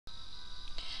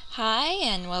Hi,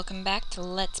 and welcome back to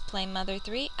Let's Play Mother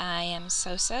 3. I am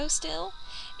So still,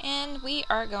 and we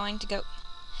are going to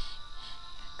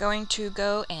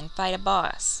go and fight a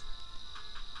boss.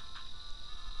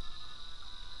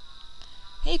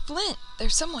 Hey Flint,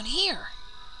 there's someone here.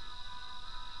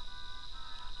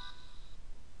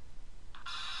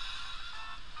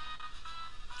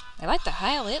 They like the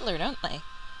Heil Hitler, don't they?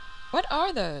 What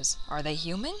are those? Are they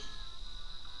human?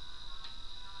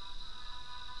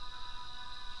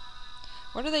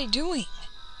 What are they doing?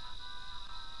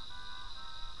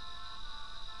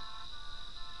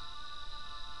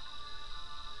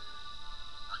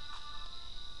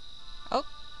 Oh,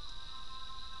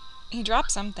 he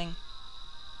dropped something.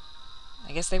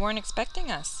 I guess they weren't expecting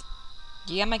us.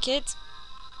 Do you got my kids?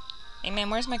 Hey man,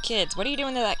 where's my kids? What are you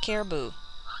doing to that Caribou?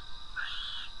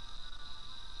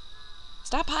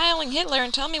 Stop Heiling Hitler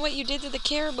and tell me what you did to the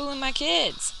Caribou and my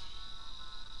kids.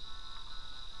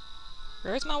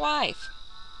 Where's my wife?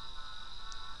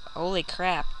 Holy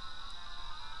crap.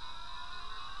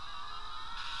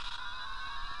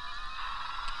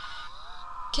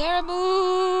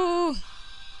 Caribou!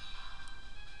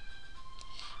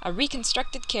 A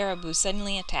reconstructed caribou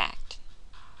suddenly attacked.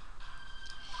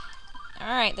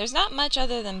 Alright, there's not much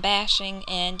other than bashing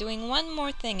and doing one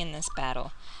more thing in this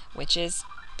battle, which is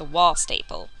the wall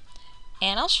staple.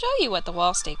 And I'll show you what the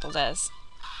wall staple does.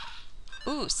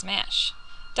 Ooh, smash.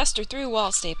 Duster through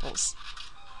wall staples.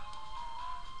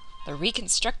 The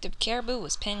reconstructed caribou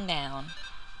was pinned down.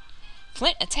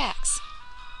 Flint attacks.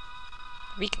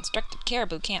 The reconstructed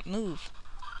caribou can't move.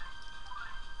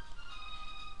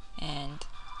 And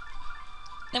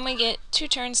then we get 2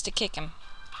 turns to kick him.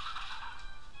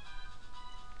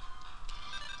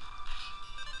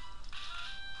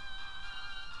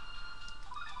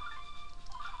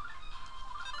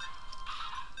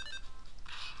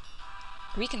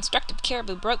 Reconstructed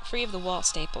caribou broke free of the wall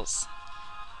staples.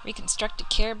 Reconstructed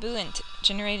caribou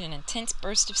generated an intense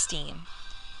burst of steam.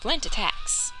 Flint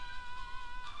attacks.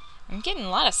 I'm getting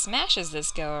a lot of smashes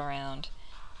this go around.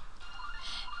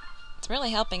 It's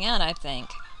really helping out, I think.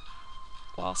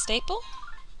 Wall staple.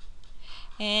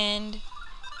 And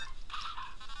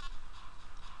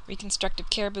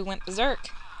reconstructed caribou went berserk.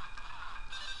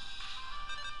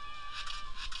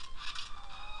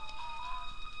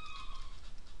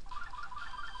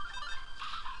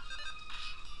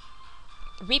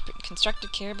 The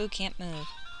reconstructed caribou can't move.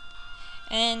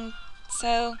 And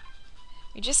so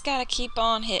we just gotta keep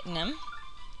on hitting him.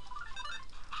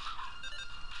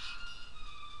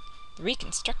 The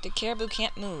reconstructed caribou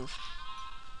can't move.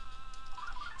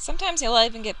 Sometimes he'll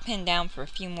even get pinned down for a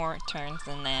few more turns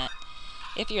than that,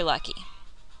 if you're lucky.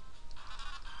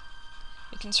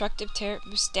 Reconstructed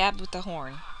caribou stabbed with the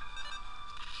horn.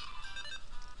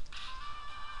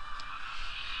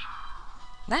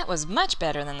 That was much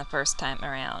better than the first time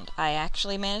around. I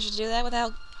actually managed to do that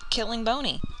without killing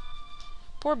Boney.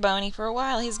 Poor Boney, for a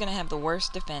while he's going to have the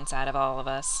worst defense out of all of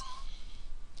us.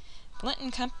 Flint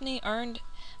and Company earned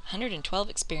 112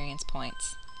 experience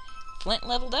points. Flint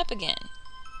leveled up again.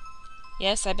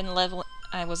 Yes,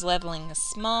 I was leveling a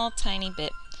small, tiny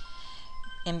bit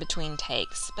in between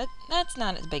takes, but that's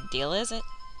not a big deal, is it?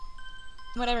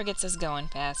 Whatever gets us going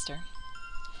faster.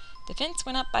 Defense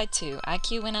went up by 2.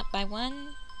 IQ went up by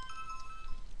 1.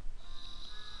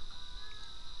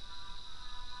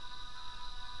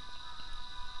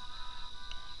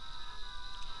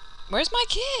 Where's my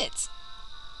kids?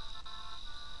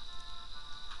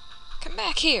 Come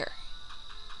back here.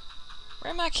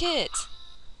 Where are my kids?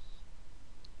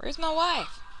 Where's my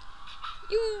wife?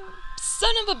 You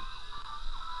son of a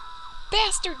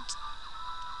bastard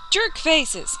jerk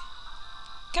faces.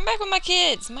 Come back with my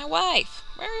kids, my wife.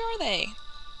 Where are they?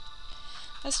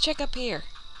 Let's check up here.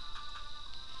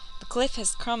 The cliff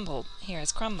has crumbled.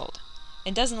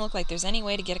 It doesn't look like there's any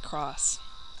way to get across.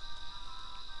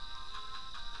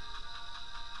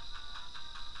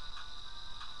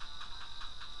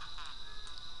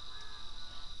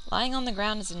 Lying on the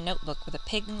ground is a notebook with a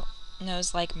pig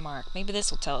nose-like mark. Maybe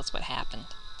this will tell us what happened.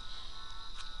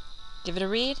 Give it a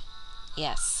read?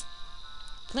 Yes.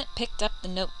 Flint picked up the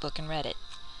notebook and read it.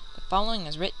 The following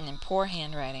is written in poor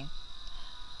handwriting.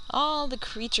 All the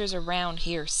creatures around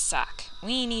here suck.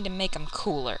 We need to make them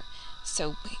cooler.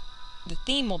 So the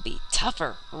theme will be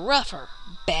tougher, rougher,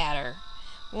 badder.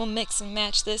 We'll mix and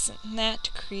match this and that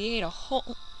to create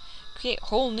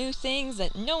whole new things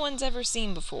that no one's ever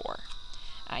seen before.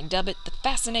 I dub it the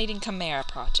Fascinating Chimera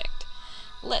Project.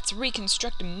 Let's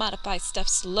reconstruct and modify stuff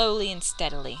slowly and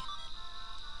steadily.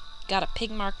 Got a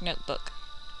pig-marked notebook.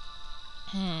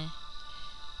 An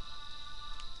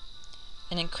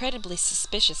incredibly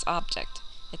suspicious object.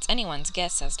 It's anyone's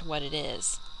guess as to what it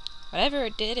is. Whatever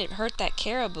it did, it hurt that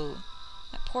caribou.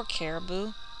 That poor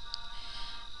caribou.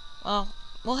 Well,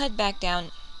 we'll head back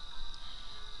down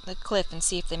the cliff and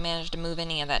see if they managed to move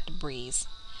any of that debris.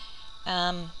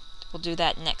 We'll do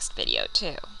that next video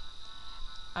too.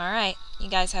 Alright, you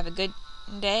guys have a good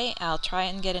day. I'll try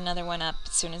and get another one up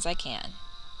as soon as I can.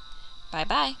 Bye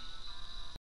bye.